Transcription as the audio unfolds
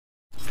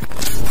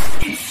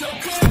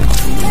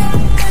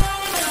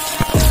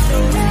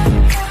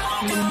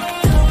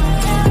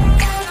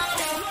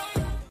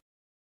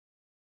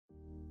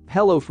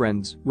Hello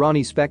friends,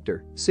 Ronnie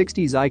Spector,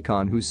 60s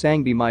icon who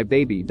sang Be My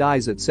Baby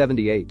dies at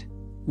 78.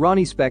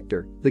 Ronnie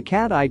Spector, the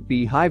cat-eyed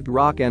bee-hived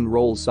rock and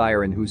roll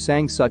siren who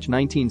sang such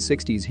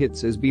 1960s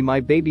hits as Be My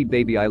Baby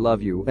Baby I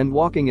Love You and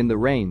Walking in the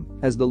Rain,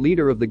 as the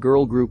leader of the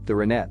girl group the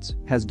Ronettes,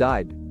 has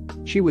died.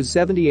 She was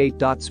 78.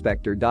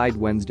 Spector died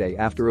Wednesday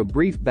after a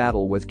brief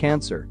battle with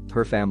cancer,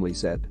 her family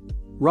said.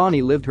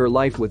 Ronnie lived her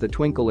life with a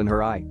twinkle in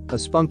her eye, a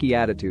spunky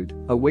attitude,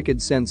 a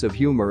wicked sense of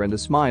humor and a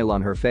smile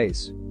on her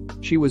face.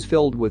 She was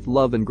filled with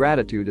love and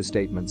gratitude, a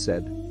statement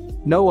said.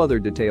 No other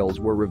details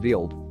were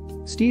revealed.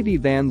 Stevie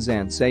Van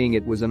Zandt saying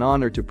it was an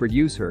honor to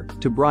produce her,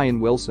 to Brian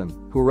Wilson,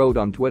 who wrote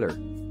on Twitter.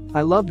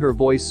 I loved her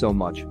voice so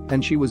much,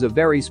 and she was a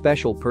very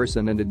special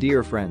person and a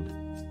dear friend.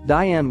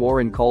 Diane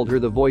Warren called her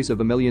the voice of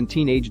a million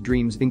teenage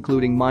dreams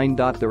including mine.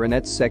 The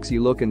Ronettes' sexy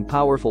look and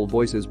powerful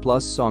voices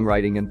plus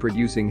songwriting and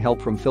producing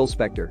help from Phil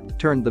Spector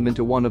turned them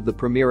into one of the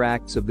premier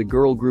acts of the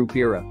girl group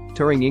era,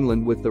 touring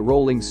England with the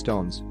Rolling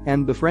Stones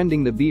and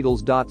befriending the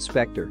Beatles.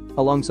 Spector,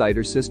 alongside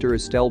her sister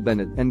Estelle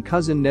Bennett and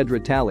cousin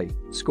Nedra Talley,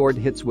 scored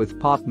hits with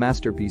pop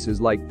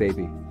masterpieces like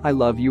Baby, I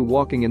Love You,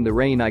 Walking in the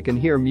Rain, I Can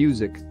Hear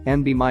Music,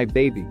 and Be My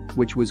Baby,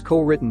 which was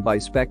co-written by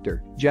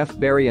Spector, Jeff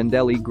Barry and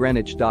Ellie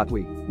Greenwich.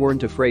 We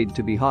weren't afraid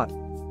to be hot.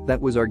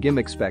 That was our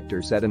gimmick,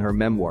 Spector said in her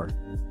memoir.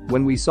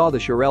 When we saw the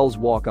Shirelles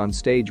walk on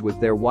stage with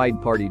their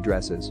wide party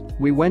dresses,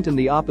 we went in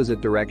the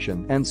opposite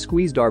direction and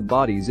squeezed our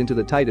bodies into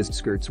the tightest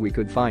skirts we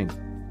could find.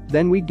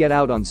 Then we'd get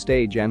out on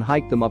stage and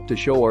hike them up to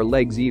show our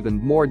legs even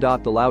more. The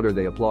louder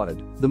they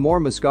applauded, the more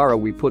mascara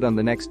we put on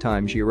the next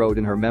time, she wrote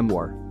in her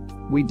memoir.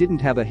 We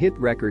didn't have a hit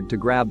record to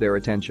grab their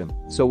attention,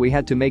 so we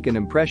had to make an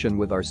impression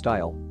with our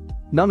style.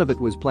 None of it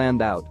was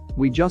planned out,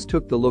 we just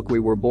took the look we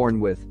were born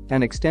with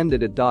and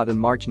extended it. In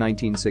March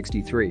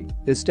 1963,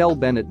 Estelle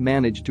Bennett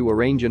managed to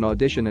arrange an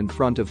audition in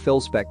front of Phil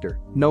Spector,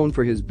 known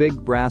for his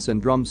big brass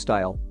and drum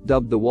style,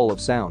 dubbed the Wall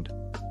of Sound.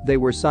 They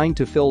were signed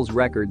to Phil's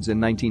Records in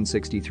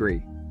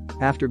 1963.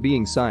 After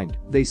being signed,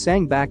 they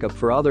sang backup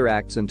for other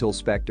acts until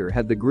Spector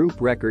had the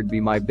group record Be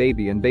My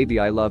Baby and Baby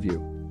I Love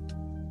You.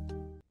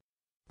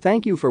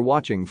 Thank you for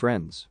watching,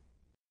 friends.